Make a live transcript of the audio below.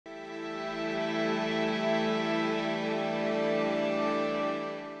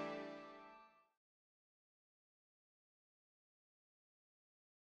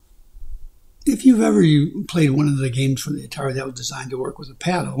If you've ever played one of the games for the Atari that was designed to work with a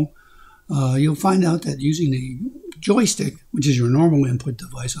paddle, you'll find out that using a joystick, which is your normal input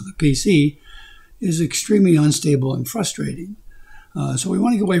device on the PC, is extremely unstable and frustrating. So we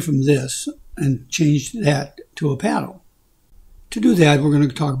want to get away from this and change that to a paddle. To do that, we're going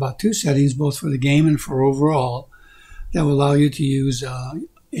to talk about two settings, both for the game and for overall, that will allow you to use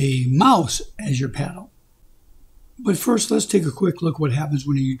a mouse as your paddle. But first, let's take a quick look what happens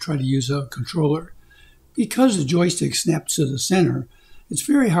when you try to use a controller. Because the joystick snaps to the center, it's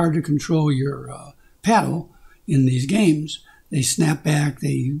very hard to control your paddle in these games. They snap back,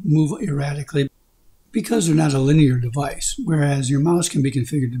 they move erratically because they're not a linear device, whereas your mouse can be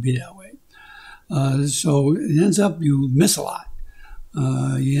configured to be that way. So it ends up you miss a lot.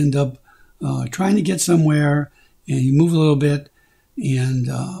 You end up trying to get somewhere and you move a little bit, and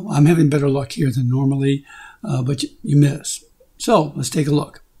I'm having better luck here than normally, but you miss. So let's take a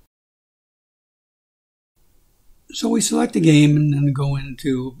look. So we select the game and then go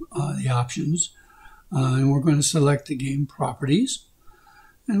into the options, and we're going to select the game properties.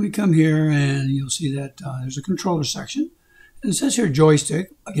 And we come here and you'll see that there's a controller section. And it says here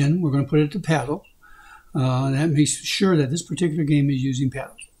joystick. Again, we're going to put it to paddle. That makes sure that this particular game is using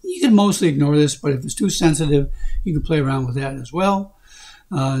paddles. You can mostly ignore this, but if it's too sensitive, you can play around with that as well.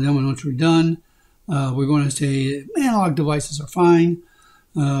 Then once we're done, we're going to say analog devices are fine.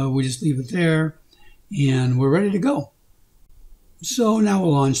 We just leave it there, and we're ready to go. So now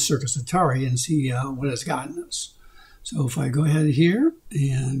we'll launch Circus Atari and see what it's gotten us. So if I go ahead here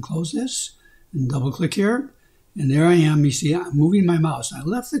and close this and double click here, and there I am. You see I'm moving my mouse. I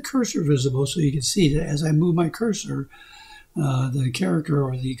left the cursor visible so you can see that as I move my cursor, the character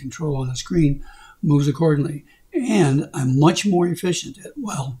or the control on the screen moves accordingly. And I'm much more efficient at,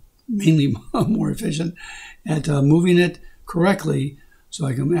 well, mainly more efficient at moving it correctly so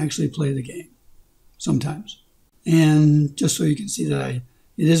I can actually play the game sometimes. And just so you can see that it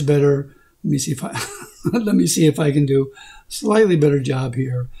is better, let me see if I let me see if I can do a slightly better job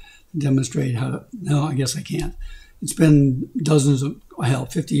here to demonstrate how to. No, I guess I can't. It's been dozens of, hell,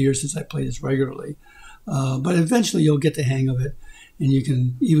 50 years since I played this regularly. But eventually you'll get the hang of it, and you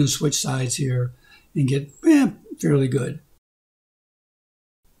can even switch sides here and get fairly good.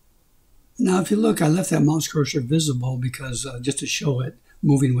 Now, if you look, I left that mouse cursor visible because just to show it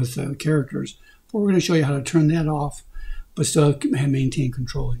moving with characters. But we're going to show you how to turn that off, but still maintain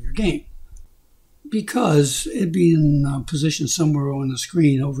control in your game. Because it being positioned somewhere on the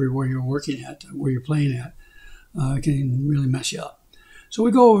screen over where you're working at, where you're playing at, can really mess you up. So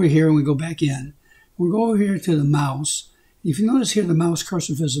we go over here and we go back in. We go over here to the mouse. If you notice here, the mouse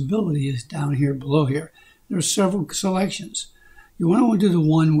cursor visibility is down here below here. There are several selections. You want to do the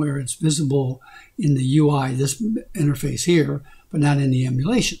one where it's visible in the UI, this interface here, but not in the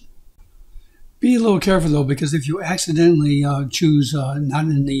emulation. Be a little careful though, because if you accidentally choose not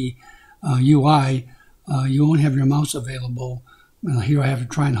in the UI, you won't have your mouse available. Here I have to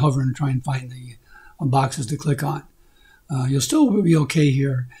try and hover and try and find the boxes to click on. You'll still be okay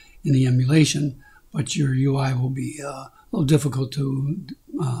here in the emulation, but your UI will be a little difficult to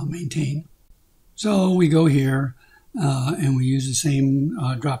maintain. So we go here and we use the same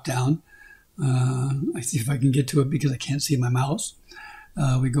drop down. I see if I can get to it because I can't see my mouse.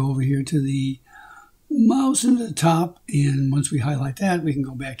 We go over here to the mouse in the top, and once we highlight that, we can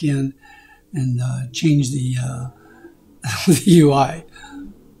go back in and change the, the UI.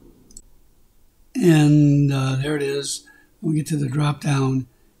 And there it is. We get to the drop down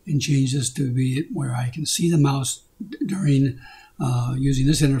and change this to be where I can see the mouse during using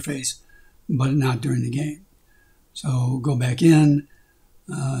this interface, but not during the game. So go back in.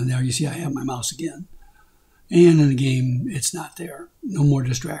 There you see I have my mouse again. And in the game, it's not there. No more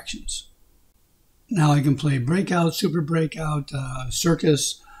distractions. Now I can play Breakout, Super Breakout,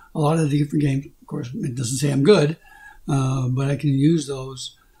 Circus, a lot of the different games. Of course, it doesn't say I'm good, but I can use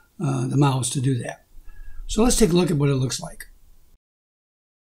those, the mouse, to do that. So let's take a look at what it looks like.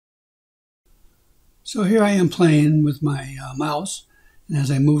 So here I am playing with my mouse, and as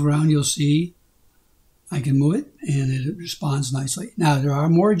I move around, you'll see I can move it, and it responds nicely. Now, there are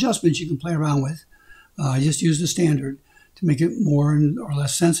more adjustments you can play around with. I just use the standard to make it more or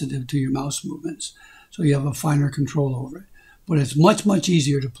less sensitive to your mouse movements, so you have a finer control over it. But it's much, much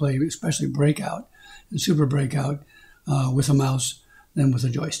easier to play, especially Breakout and Super Breakout, with a mouse than with a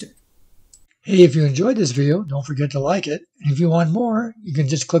joystick. Hey, if you enjoyed this video, don't forget to like it. And if you want more, you can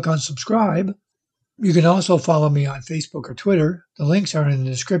just click on subscribe. You can also follow me on Facebook or Twitter. The links are in the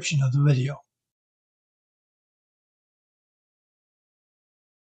description of the video.